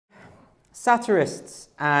Satirists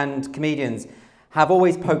and comedians have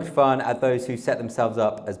always poked fun at those who set themselves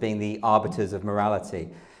up as being the arbiters of morality.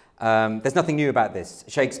 There's nothing new about this.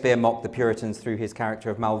 Shakespeare mocked the Puritans through his character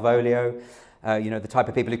of Malvolio, the type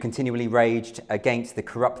of people who continually raged against the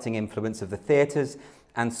corrupting influence of the theatres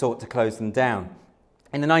and sought to close them down.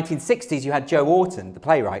 In the 1960s, you had Joe Orton, the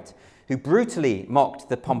playwright, who brutally mocked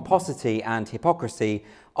the pomposity and hypocrisy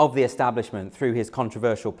of the establishment through his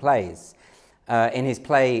controversial plays. In his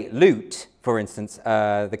play Loot, for instance,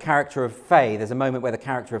 the character of Fay, there's a moment where the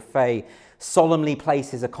character of Fay solemnly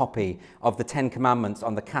places a copy of the 10 Commandments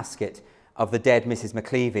on the casket of the dead Mrs.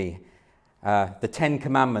 McLeavy. The 10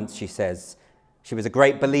 Commandments, she says, she was a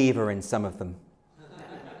great believer in some of them.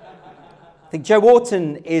 I think Joe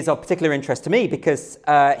Orton is of particular interest to me because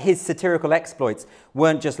his satirical exploits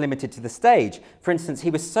weren't just limited to the stage. For instance,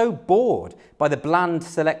 he was so bored by the bland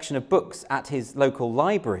selection of books at his local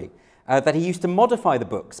library that he used to modify the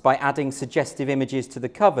books by adding suggestive images to the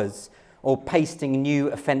covers or pasting new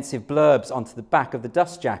offensive blurbs onto the back of the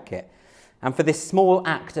dust jacket. And for this small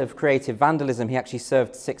act of creative vandalism, he actually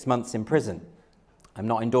served 6 months in prison. I'm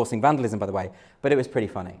not endorsing vandalism, by the way, but it was pretty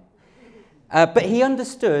funny. But he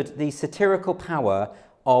understood the satirical power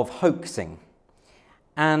of hoaxing.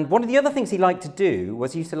 And one of the other things he liked to do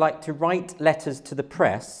was he used to like to write letters to the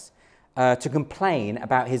press to complain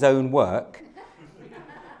about his own work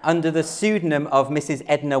under the pseudonym of Mrs.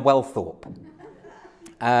 Edna Wellthorpe.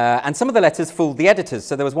 And some of the letters fooled the editors.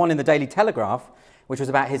 So there was one in the Daily Telegraph, which was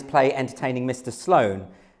about his play Entertaining Mr. Sloane.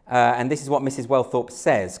 And this is what Mrs. Wellthorpe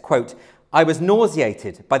says, quote, "I was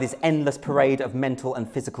nauseated by this endless parade of mental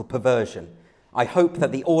and physical perversion. I hope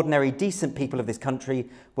that the ordinary decent people of this country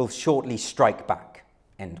will shortly strike back,"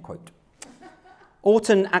 end quote.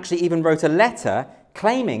 Orton actually even wrote a letter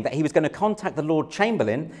claiming that he was going to contact the Lord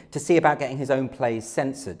Chamberlain to see about getting his own plays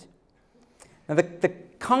censored. Now, the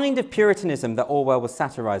kind of Puritanism that Orwell was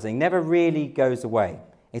satirising never really goes away.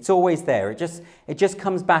 It's always there. It just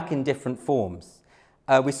comes back in different forms.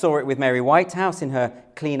 We saw it with Mary Whitehouse in her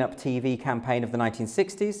clean-up TV campaign of the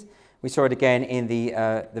 1960s. We saw it again in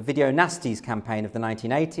the Video Nasties campaign of the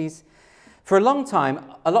 1980s. For a long time,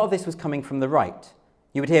 a lot of this was coming from the right.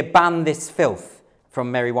 You would hear "ban this filth" from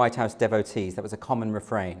Mary Whitehouse devotees. That was a common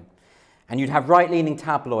refrain. And you'd have right-leaning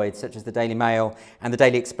tabloids such as the Daily Mail and the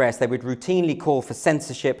Daily Express. They would routinely call for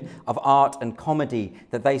censorship of art and comedy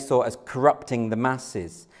that they saw as corrupting the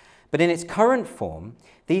masses. But in its current form,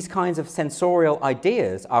 these kinds of censorial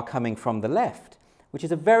ideas are coming from the left, which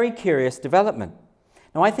is a very curious development.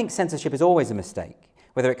 Now, I think censorship is always a mistake,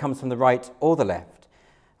 whether it comes from the right or the left,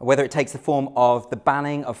 whether it takes the form of the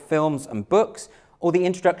banning of films and books or the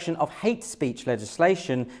introduction of hate speech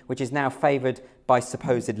legislation, which is now favoured by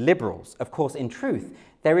supposed liberals. Of course, in truth,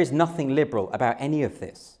 there is nothing liberal about any of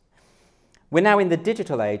this. We're now in the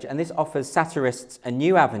digital age, and this offers satirists a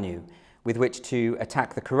new avenue with which to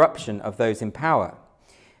attack the corruption of those in power.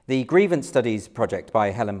 The Grievance Studies project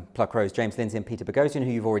by Helen Pluckrose, James Lindsay and Peter Boghossian,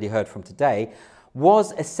 who you've already heard from today,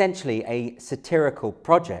 was essentially a satirical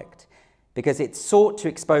project because it sought to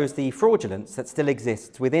expose the fraudulence that still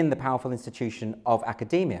exists within the powerful institution of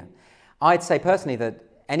academia. I'd say personally that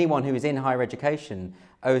anyone who is in higher education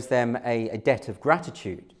owes them a debt of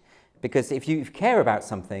gratitude, because if you care about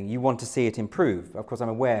something, you want to see it improve. Of course, I'm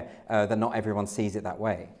aware that not everyone sees it that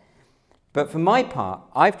way. But for my part,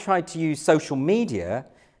 I've tried to use social media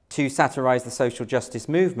to satirise the social justice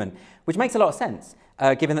movement, which makes a lot of sense,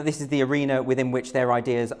 given that this is the arena within which their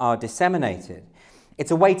ideas are disseminated. It's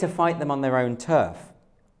a way to fight them on their own turf.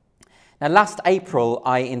 Now, last April,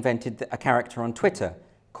 I invented a character on Twitter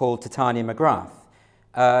called Titania McGrath.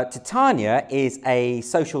 Titania is a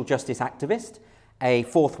social justice activist, a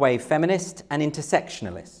fourth-wave feminist, and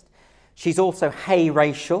intersectionalist. She's hey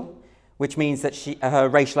hey-racial, which means that her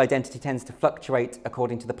racial identity tends to fluctuate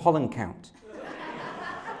according to the pollen count.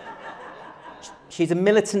 She's a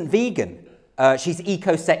militant vegan. She's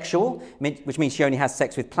ecosexual, which means she only has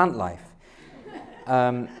sex with plant life.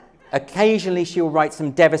 Occasionally, she'll write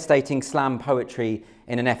some devastating slam poetry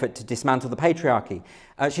in an effort to dismantle the patriarchy.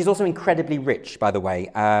 She's also incredibly rich, by the way,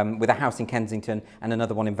 with a house in Kensington and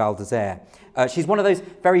another one in Val d'Isere. She's one of those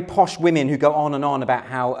very posh women who go on and on about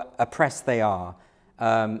how oppressed they are.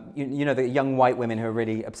 You know, the young white women who are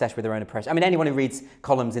really obsessed with their own oppression. I mean, anyone who reads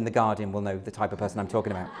columns in The Guardian will know the type of person I'm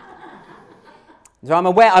talking about. So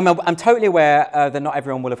I'm totally aware that not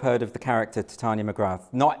everyone will have heard of the character Titania McGrath.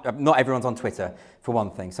 Not everyone's on Twitter, for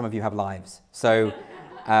one thing. Some of you have lives. So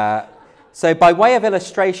by way of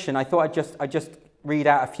illustration, I thought I'd just read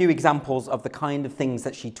out a few examples of the kind of things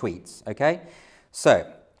that she tweets, okay? So,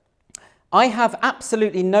 I have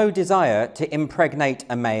absolutely no desire to impregnate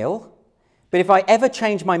a male, But if I ever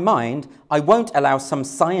change my mind, I won't allow some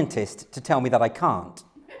scientist to tell me that I can't.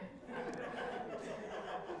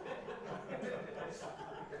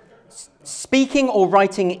 Speaking or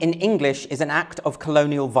writing in English is an act of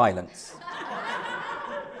colonial violence.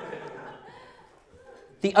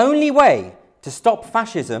 The only way to stop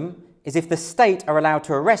fascism is if the state are allowed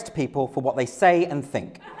to arrest people for what they say and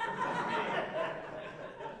think.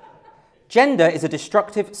 Gender is a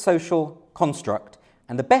destructive social construct,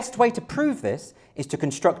 and the best way to prove this is to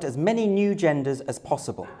construct as many new genders as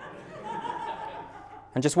possible.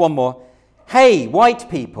 And just one more. Hey, white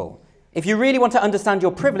people, if you really want to understand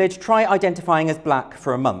your privilege, try identifying as black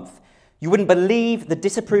for a month. You wouldn't believe the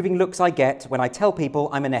disapproving looks I get when I tell people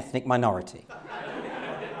I'm an ethnic minority.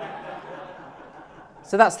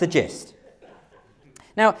 So that's the gist.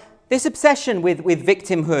 Now, this obsession with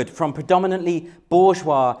victimhood from predominantly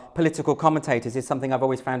bourgeois political commentators is something I've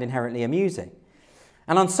always found inherently amusing.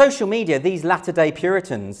 And on social media, these latter-day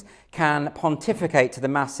Puritans can pontificate to the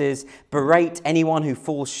masses, berate anyone who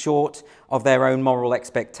falls short of their own moral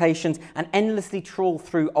expectations, and endlessly trawl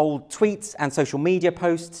through old tweets and social media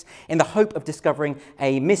posts in the hope of discovering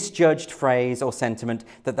a misjudged phrase or sentiment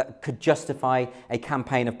that could justify a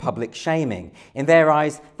campaign of public shaming. In their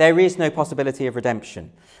eyes, there is no possibility of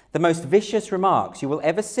redemption. The most vicious remarks you will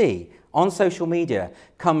ever see on social media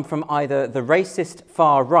come from either the racist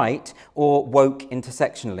far right or woke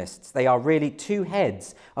intersectionalists. They are really two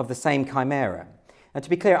heads of the same chimera. And to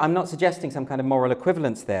be clear, I'm not suggesting some kind of moral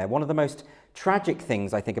equivalence there. One of the most tragic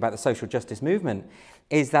things, I think, about the social justice movement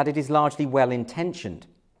is that it is largely well-intentioned.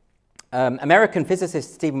 American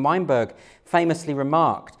physicist Steven Weinberg famously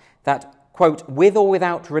remarked that, quote, with or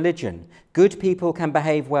without religion, good people can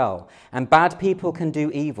behave well and bad people can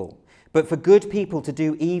do evil. But for good people to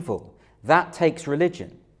do evil, that takes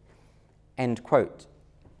religion, end quote.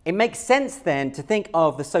 It makes sense then to think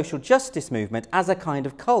of the social justice movement as a kind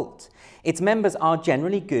of cult. Its members are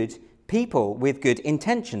generally good people with good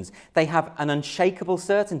intentions. They have an unshakable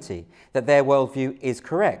certainty that their worldview is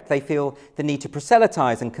correct. They feel the need to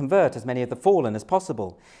proselytize and convert as many of the fallen as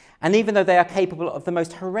possible. And even though they are capable of the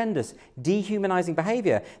most horrendous, dehumanizing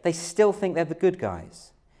behavior, they still think they're the good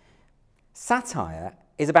guys. Satire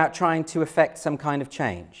is about trying to effect some kind of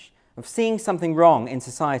change, of seeing something wrong in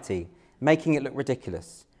society, making it look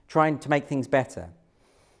ridiculous, trying to make things better.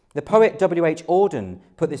 The poet W.H. Auden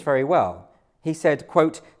put this very well. He said,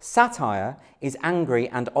 quote, satire is angry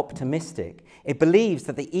and optimistic. It believes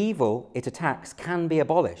that the evil it attacks can be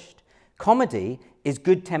abolished. Comedy is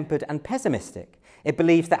good-tempered and pessimistic. It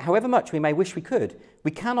believes that however much we may wish we could,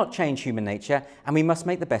 we cannot change human nature and we must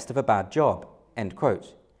make the best of a bad job, end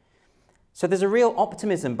quote. So there's a real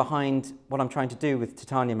optimism behind what I'm trying to do with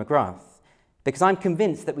Titania McGrath, because I'm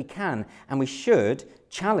convinced that we can and we should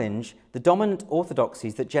challenge the dominant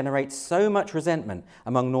orthodoxies that generate so much resentment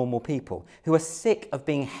among normal people who are sick of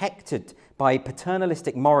being hectored by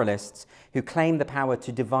paternalistic moralists who claim the power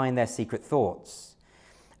to divine their secret thoughts.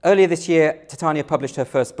 Earlier this year, Titania published her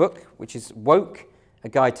first book, which is Woke, A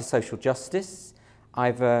Guide to Social Justice.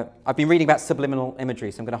 I've been reading about subliminal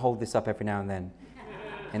imagery, so I'm going to hold this up every now and then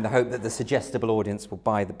in the hope that the suggestible audience will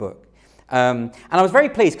buy the book. And I was very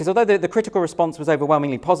pleased, because although the critical response was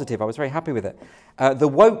overwhelmingly positive, I was very happy with it. The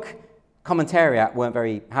woke commentariat weren't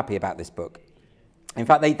very happy about this book. In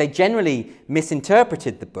fact, they generally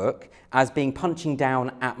misinterpreted the book as being punching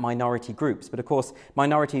down at minority groups. But of course,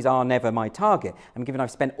 minorities are never my target. And given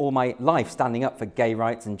I've spent all my life standing up for gay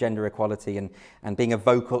rights and gender equality and being a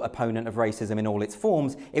vocal opponent of racism in all its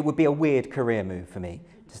forms, it would be a weird career move for me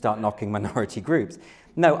to start knocking minority groups.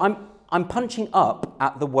 No, I'm punching up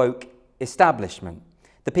at the woke establishment,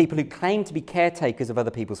 the people who claim to be caretakers of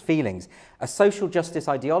other people's feelings, a social justice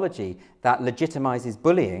ideology that legitimizes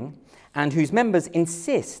bullying and whose members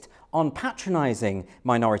insist on patronizing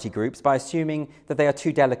minority groups by assuming that they are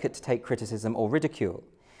too delicate to take criticism or ridicule.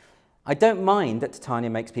 I don't mind that Titania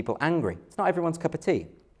makes people angry. It's not everyone's cup of tea.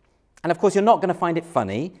 And of course, you're not going to find it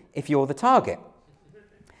funny if you're the target.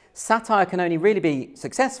 Satire can only really be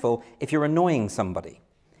successful if you're annoying somebody.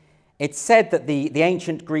 It's said that the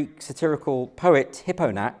ancient Greek satirical poet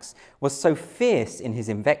Hipponax was so fierce in his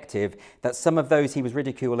invective that some of those he was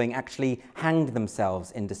ridiculing actually hanged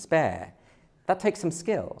themselves in despair. That takes some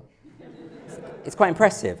skill. It's quite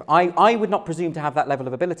impressive. I would not presume to have that level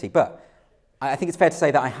of ability, but I think it's fair to say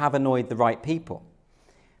that I have annoyed the right people.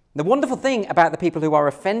 The wonderful thing about the people who are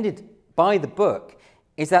offended by the book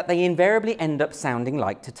is that they invariably end up sounding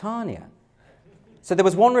like Titania. So there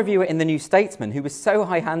was one reviewer in the New Statesman who was so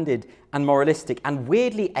high-handed and moralistic and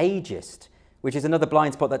weirdly ageist, which is another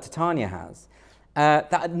blind spot that Titania has,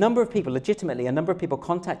 that a number of people, legitimately, a number of people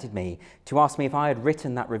contacted me to ask me if I had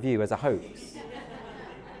written that review as a hoax.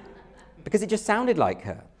 Because it just sounded like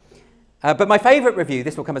her. But my favourite review,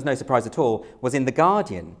 this will come as no surprise at all, was in The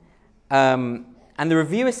Guardian. And the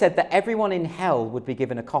reviewer said that everyone in hell would be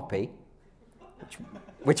given a copy,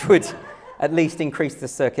 which would at least increase the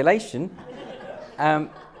circulation.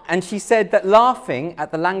 And she said that laughing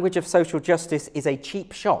at the language of social justice is a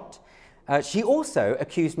cheap shot. She also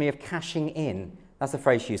accused me of cashing in. That's the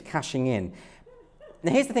phrase she used, cashing in.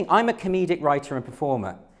 Now here's the thing, I'm a comedic writer and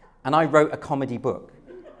performer, and I wrote a comedy book.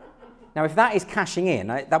 Now if that is cashing in,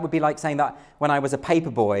 that would be like saying that when I was a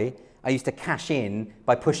paperboy, I used to cash in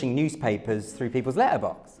by pushing newspapers through people's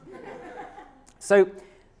letterbox. So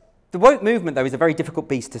the woke movement, though, is a very difficult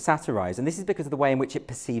beast to satirise, and this is because of the way in which it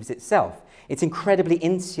perceives itself. It's incredibly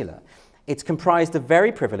insular. It's comprised of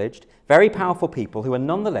very privileged, very powerful people who are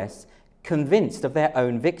nonetheless convinced of their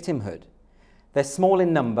own victimhood. They're small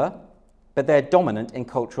in number, but they're dominant in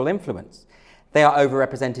cultural influence. They are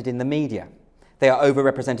overrepresented in the media. They are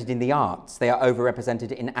overrepresented in the arts. They are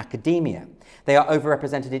overrepresented in academia. They are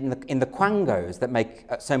overrepresented in the quangos that make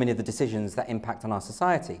so many of the decisions that impact on our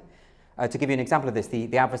society. To give you an example of this,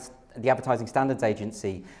 the Advertising Standards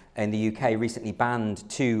Agency in the UK recently banned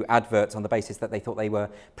 2 adverts on the basis that they thought they were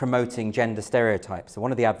promoting gender stereotypes. So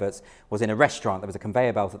one of the adverts was in a restaurant. There was a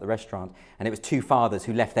conveyor belt at the restaurant, and it was 2 fathers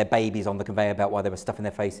who left their babies on the conveyor belt while they were stuffing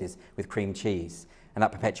their faces with cream cheese. And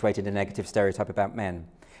that perpetuated a negative stereotype about men.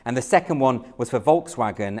 And the second one was for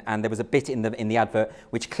Volkswagen, and there was a bit in the advert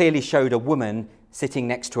which clearly showed a woman sitting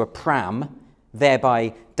next to a pram,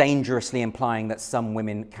 thereby dangerously implying that some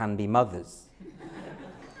women can be mothers.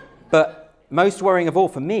 But most worrying of all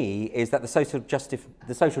for me is that the social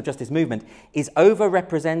justice movement is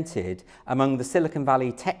overrepresented among the Silicon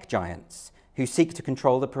Valley tech giants who seek to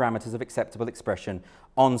control the parameters of acceptable expression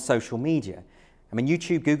on social media. I mean,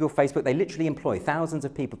 YouTube, Google, Facebook, they literally employ thousands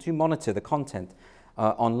of people to monitor the content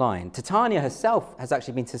online. Titania herself has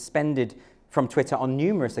actually been suspended from Twitter on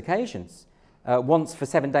numerous occasions, once for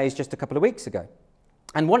 7 days just a couple of weeks ago.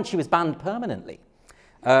 And once she was banned permanently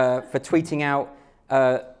for tweeting out,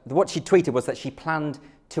 what she tweeted was that she planned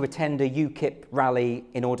to attend a UKIP rally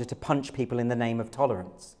in order to punch people in the name of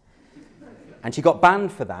tolerance. And she got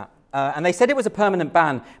banned for that. And they said it was a permanent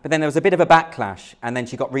ban, but then there was a bit of a backlash, and then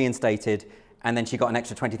she got reinstated, and then she got an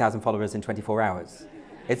extra 20,000 followers in 24 hours.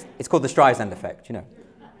 It's called the Streisand effect, you know.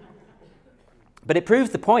 But it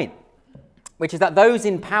proves the point, which is that those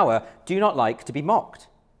in power do not like to be mocked.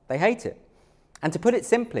 They hate it. And to put it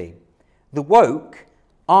simply, the woke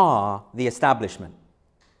are the establishment.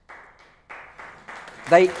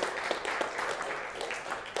 The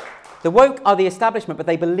woke are the establishment, but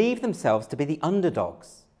they believe themselves to be the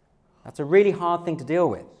underdogs. That's a really hard thing to deal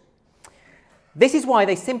with. This is why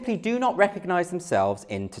they simply do not recognize themselves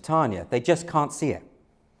in Titania. They just can't see it.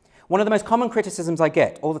 One of the most common criticisms I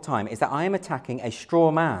get all the time is that I am attacking a straw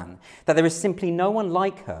man, that there is simply no one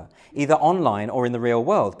like her, either online or in the real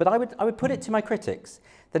world. But I would put it to my critics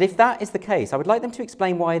that if that is the case, I would like them to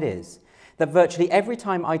explain why it is that virtually every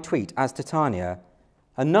time I tweet as Titania,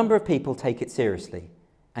 a number of people take it seriously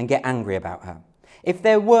and get angry about her. If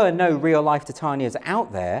there were no real-life Titanias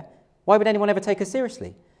out there, why would anyone ever take her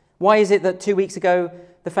seriously? Why is it that 2 weeks ago,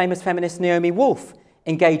 the famous feminist Naomi Wolf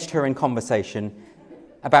engaged her in conversation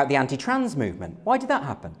about the anti-trans movement? Why did that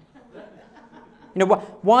happen? You know,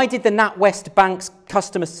 why did the NatWest Bank's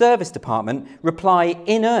customer service department reply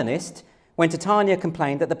in earnest when Titania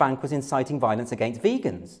complained that the bank was inciting violence against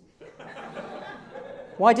vegans?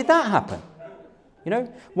 Why did that happen? You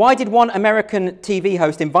know, why did one American TV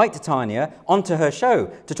host invite Titania onto her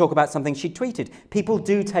show to talk about something she tweeted? People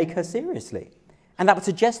do take her seriously. And that would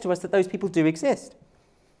suggest to us that those people do exist.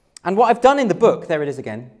 And what I've done in the book, there it is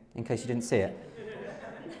again, in case you didn't see it.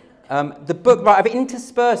 The book, right,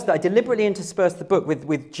 I deliberately interspersed the book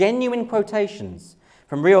with genuine quotations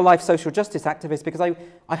from real-life social justice activists, because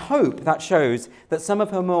I hope that shows that some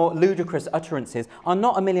of her more ludicrous utterances are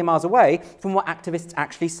not a million miles away from what activists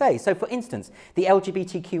actually say. So, for instance, the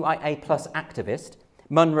LGBTQIA+ activist,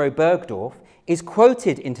 Munro Bergdorf, is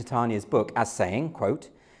quoted in Titania's book as saying, quote,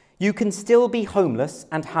 "You can still be homeless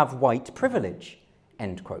and have white privilege,"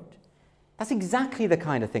 end quote. That's exactly the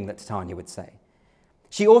kind of thing that Titania would say.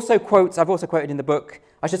 She also quotes, I've also quoted in the book,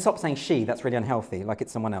 I should stop saying she, that's really unhealthy, like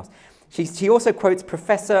it's someone else. She also quotes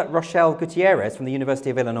Professor Rochelle Gutierrez from the University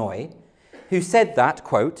of Illinois, who said that,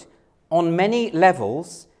 quote, "On many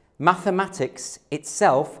levels, mathematics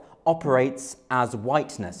itself operates as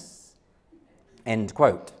whiteness," end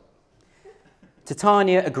quote.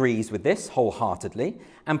 Titania agrees with this wholeheartedly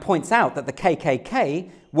and points out that the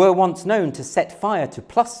KKK were once known to set fire to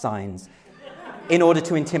plus signs in order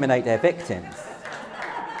to intimidate their victims.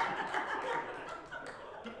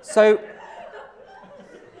 So,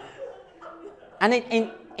 and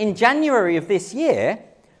in January of this year,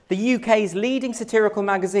 the UK's leading satirical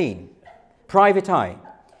magazine, Private Eye,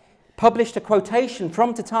 published a quotation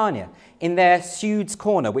from Titania in their Sude's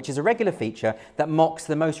Corner, which is a regular feature that mocks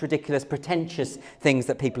the most ridiculous, pretentious things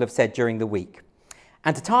that people have said during the week.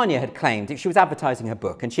 And Titania had claimed, she was advertising her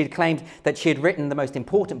book, and she had claimed that she had written the most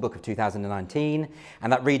important book of 2019,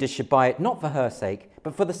 and that readers should buy it not for her sake,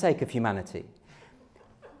 but for the sake of humanity.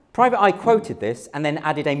 Private Eye quoted this and then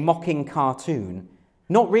added a mocking cartoon,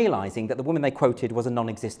 not realising that the woman they quoted was a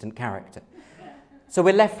non-existent character. So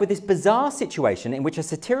we're left with this bizarre situation in which a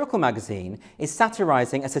satirical magazine is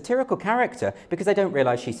satirising a satirical character because they don't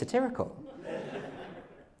realise she's satirical.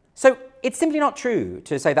 So it's simply not true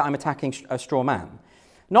to say that I'm attacking a straw man.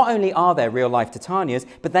 Not only are there real-life Titanias,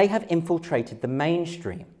 but they have infiltrated the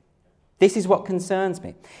mainstream. This is what concerns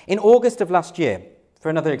me. In August of last year, for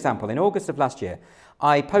another example, in August of last year,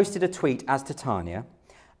 I posted a tweet as Titania,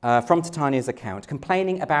 from Titania's account,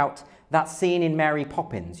 complaining about that scene in Mary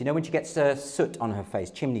Poppins, you know, when she gets soot on her face,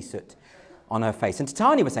 chimney soot on her face. And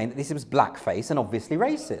Titania was saying that this was blackface and obviously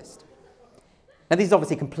racist. Now, this is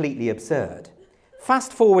obviously completely absurd.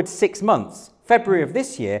 Fast forward 6 months, February of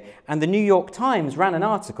this year, and the New York Times ran an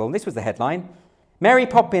article, and this was the headline, "Mary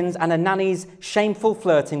Poppins and a nanny's shameful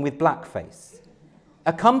flirting with blackface,"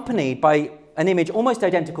 accompanied by an image almost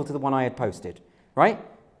identical to the one I had posted, right?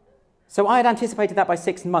 So I had anticipated that by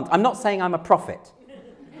 6 months. I'm not saying I'm a prophet,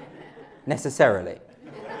 necessarily.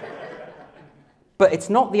 But it's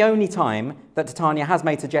not the only time that Titania has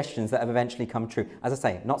made suggestions that have eventually come true. As I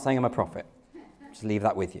say, not saying I'm a prophet. Just leave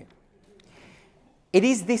that with you. It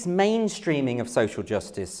is this mainstreaming of social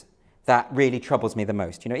justice that really troubles me the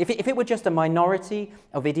most. You know, if it were just a minority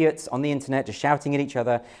of idiots on the internet just shouting at each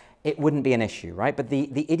other, it wouldn't be an issue, right? But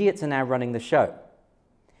the idiots are now running the show.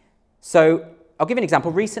 So I'll give you an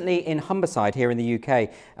example. Recently in Humberside here in the UK,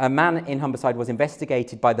 a man in Humberside was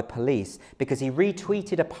investigated by the police because he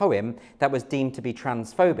retweeted a poem that was deemed to be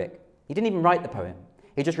transphobic. He didn't even write the poem.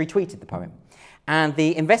 He just retweeted the poem. And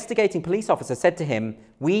the investigating police officer said to him,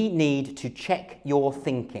 "We need to check your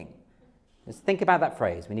thinking." Just think about that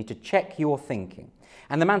phrase. We need to check your thinking.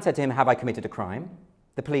 And the man said to him, "Have I committed a crime?"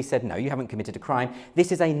 The police said, "No, you haven't committed a crime.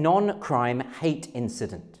 This is a non-crime hate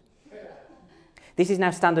incident." This is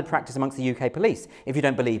now standard practice amongst the UK police. If you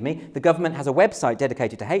don't believe me, the government has a website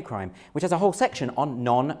dedicated to hate crime, which has a whole section on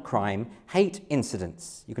non-crime hate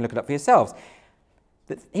incidents. You can look it up for yourselves.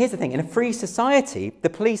 But here's the thing, in a free society, the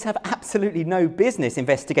police have absolutely no business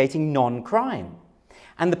investigating non-crime.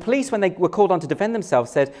 And the police, when they were called on to defend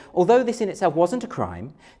themselves, said, although this in itself wasn't a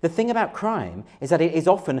crime, the thing about crime is that it is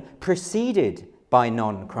often preceded by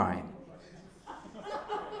non-crime.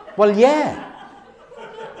 Well, yeah.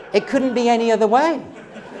 It couldn't be any other way.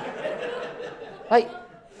 Like,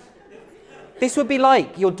 this would be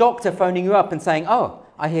like your doctor phoning you up and saying, "Oh,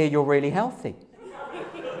 I hear you're really healthy.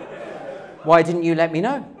 Why didn't you let me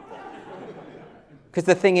know?" Because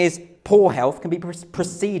the thing is, poor health can be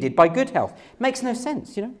preceded by good health. Makes no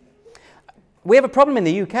sense, you know. We have a problem in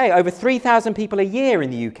the UK. Over 3,000 people a year in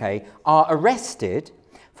the UK are arrested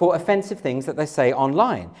for offensive things that they say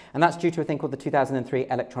online. And that's due to a thing called the 2003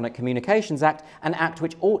 Electronic Communications Act, an act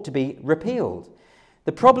which ought to be repealed.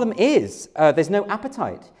 The problem is there's no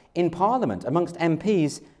appetite in Parliament amongst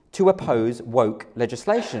MPs to oppose woke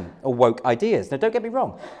legislation or woke ideas. Now, don't get me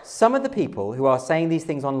wrong. Some of the people who are saying these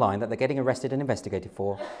things online that they're getting arrested and investigated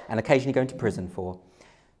for and occasionally going to prison for,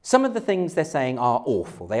 some of the things they're saying are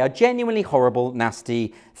awful. They are genuinely horrible,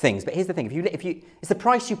 nasty things. But here's the thing. It's the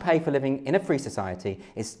price you pay for living in a free society.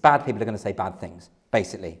 Is bad people are going to say bad things,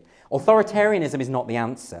 basically. Authoritarianism is not the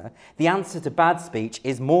answer. The answer to bad speech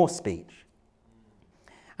is more speech.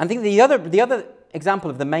 I think the other example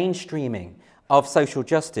of the mainstreaming of social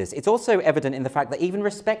justice, it's also evident in the fact that even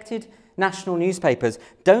respected national newspapers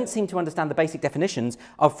don't seem to understand the basic definitions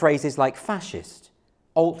of phrases like fascist,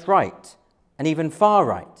 alt-right, and even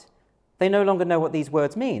far-right. They no longer know what these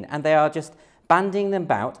words mean, and they are just bandying them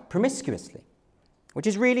about promiscuously, which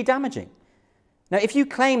is really damaging. Now, if you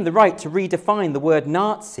claim the right to redefine the word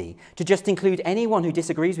Nazi to just include anyone who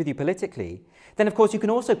disagrees with you politically, then of course you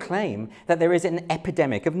can also claim that there is an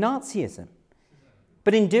epidemic of Nazism.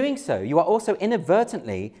 But in doing so, you are also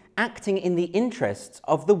inadvertently acting in the interests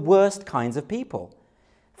of the worst kinds of people.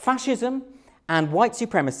 Fascism and white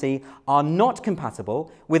supremacy are not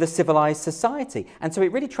compatible with a civilized society. And so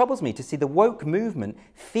it really troubles me to see the woke movement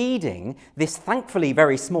feeding this thankfully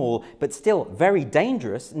very small but still very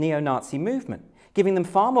dangerous neo-Nazi movement. giving them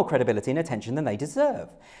far more credibility and attention than they deserve.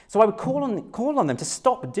 So I would call on them to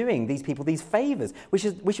stop doing these people these favours. We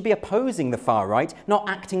should be opposing the far right, not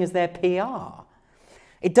acting as their PR.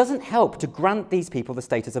 It doesn't help to grant these people the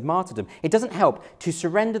status of martyrdom. It doesn't help to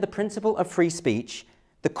surrender the principle of free speech,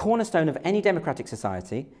 the cornerstone of any democratic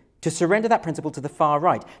society, to surrender that principle to the far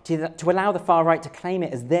right, to allow the far right to claim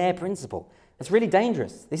it as their principle. It's really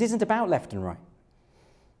dangerous. This isn't about left and right.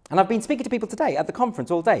 And I've been speaking to people today at the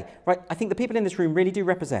conference all day. Right? I think the people in this room really do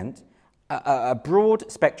represent a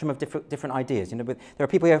broad spectrum of different ideas. You know, there are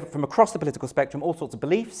people here from across the political spectrum, all sorts of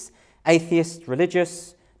beliefs, atheists,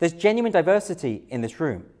 religious. There's genuine diversity in this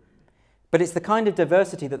room. But it's the kind of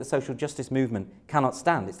diversity that the social justice movement cannot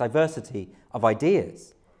stand. It's diversity of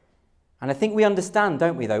ideas. And I think we understand,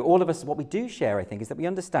 don't we, though? All of us, what we do share, I think, is that we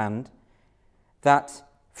understand that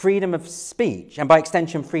freedom of speech, and by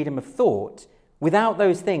extension freedom of thought, without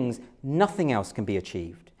those things, nothing else can be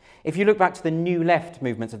achieved. If you look back to the New Left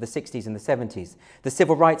movements of the 60s and the 70s, the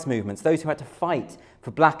civil rights movements, those who had to fight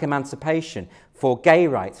for black emancipation, for gay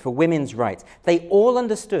rights, for women's rights, they all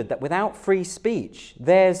understood that without free speech,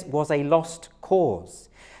 theirs was a lost cause.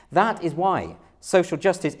 That is why social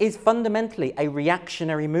justice is fundamentally a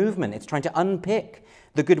reactionary movement. It's trying to unpick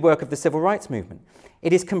the good work of the civil rights movement.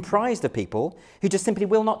 It is comprised of people who just simply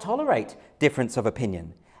will not tolerate difference of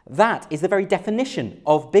opinion. That is the very definition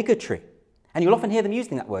of bigotry. And you'll often hear them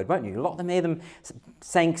using that word, won't you? A lot of them hear them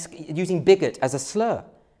using bigot as a slur.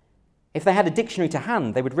 If they had a dictionary to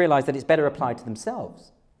hand, they would realise that it's better applied to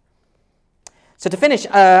themselves. So to finish,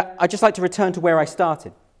 I'd just like to return to where I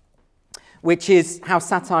started, which is how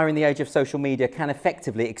satire in the age of social media can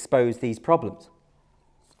effectively expose these problems.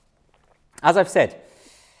 As I've said,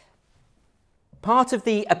 part of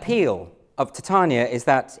the appeal of Titania is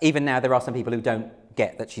that even now there are some people who don't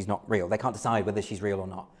get that she's not real. They can't decide whether she's real or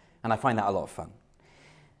not. And I find that a lot of fun.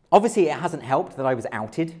 Obviously, it hasn't helped that I was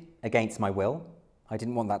outed against my will. I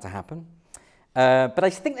didn't want that to happen. But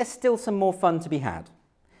I think there's still some more fun to be had.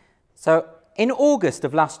 So in August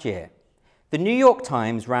of last year, the New York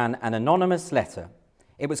Times ran an anonymous letter.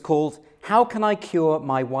 It was called, "How Can I Cure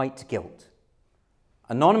My White Guilt?"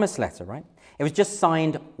 Anonymous letter, right? It was just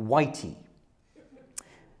signed Whitey.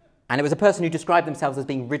 And it was a person who described themselves as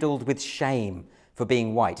being riddled with shame for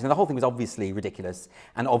being white. And the whole thing was obviously ridiculous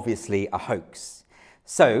and obviously a hoax.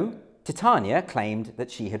 So Titania claimed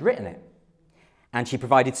that she had written it. And she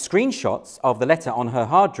provided screenshots of the letter on her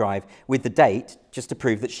hard drive with the date just to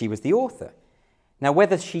prove that she was the author. Now,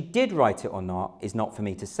 whether she did write it or not is not for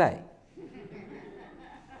me to say.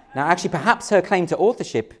 Now, actually, perhaps her claim to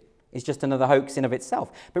authorship is just another hoax in of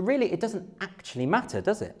itself. But really, it doesn't actually matter,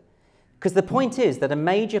 does it? Because the point is that a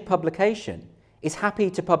major publication is happy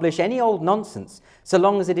to publish any old nonsense so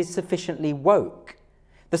long as it is sufficiently woke.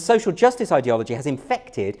 The social justice ideology has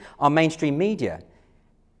infected our mainstream media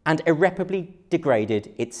and irreparably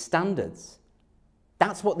degraded its standards.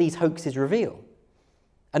 That's what these hoaxes reveal.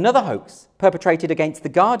 Another hoax perpetrated against the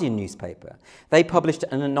Guardian newspaper. They published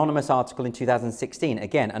an anonymous article in 2016,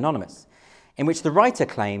 again anonymous, in which the writer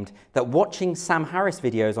claimed that watching Sam Harris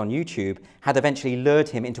videos on YouTube had eventually lured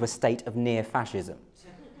him into a state of near fascism.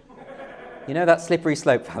 You know, that slippery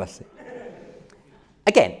slope fallacy.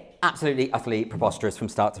 Again, absolutely, utterly preposterous from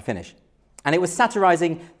start to finish. And it was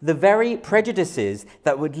satirising the very prejudices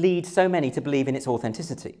that would lead so many to believe in its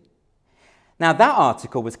authenticity. Now, that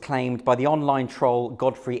article was claimed by the online troll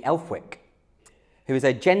Godfrey Elfwick, who is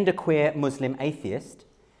a genderqueer Muslim atheist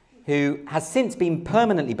who has since been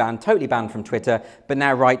permanently banned, totally banned from Twitter, but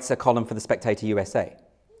now writes a column for The Spectator USA.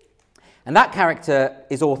 And that character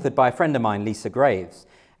is authored by a friend of mine, Lisa Graves.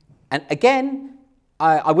 And again,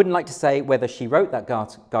 I wouldn't like to say whether she wrote that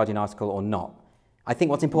Guardian article or not. I think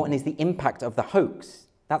what's important is the impact of the hoax.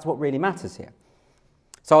 That's what really matters here.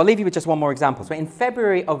 So I'll leave you with just one more example. So in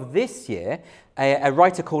February of this year, a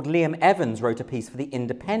writer called Liam Evans wrote a piece for The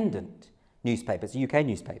Independent newspaper. It's a UK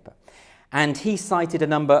newspaper. And he cited a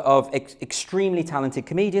number of extremely talented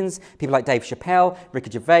comedians, people like Dave Chappelle, Ricky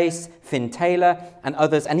Gervais, Finn Taylor, and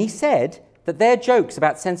others. And he said that their jokes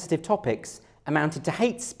about sensitive topics amounted to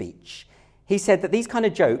hate speech. He said that these kind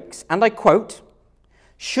of jokes, and I quote,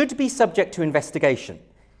 "should be subject to investigation.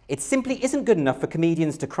 It simply isn't good enough for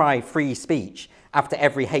comedians to cry free speech after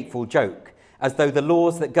every hateful joke, as though the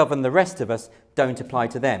laws that govern the rest of us don't apply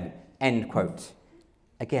to them." End quote.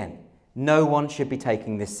 Again, no one should be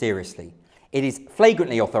taking this seriously. It is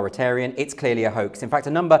flagrantly authoritarian, it's clearly a hoax. In fact,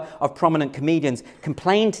 a number of prominent comedians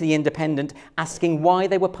complained to The Independent asking why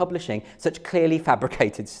they were publishing such clearly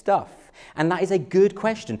fabricated stuff. And that is a good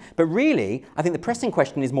question. But really, I think the pressing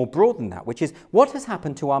question is more broad than that, which is, what has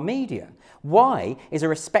happened to our media? Why is a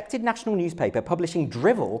respected national newspaper publishing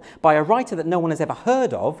drivel by a writer that no one has ever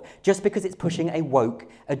heard of just because it's pushing a woke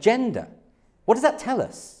agenda? What does that tell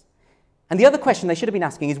us? And the other question they should have been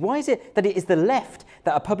asking is, why is it that it is the left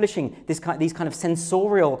that are publishing these kind of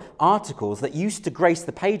censorial articles that used to grace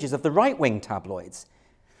the pages of the right-wing tabloids?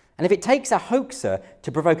 And if it takes a hoaxer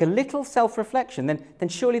to provoke a little self-reflection, then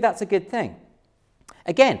surely that's a good thing.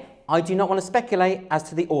 Again, I do not want to speculate as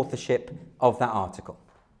to the authorship of that article.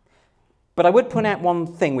 But I would point out one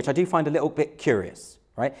thing which I do find a little bit curious,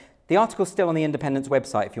 right? The article's still on the Independent's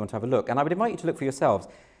website if you want to have a look, and I would invite you to look for yourselves.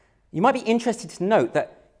 You might be interested to note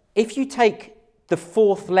that if you take the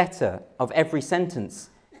fourth letter of every sentence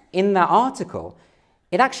in that article,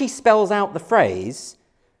 it actually spells out the phrase,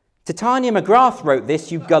 "Titania McGrath wrote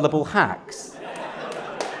this, you gullible hacks."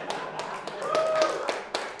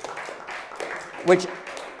 Which,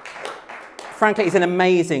 frankly, is an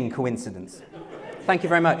amazing coincidence. Thank you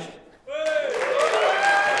very much.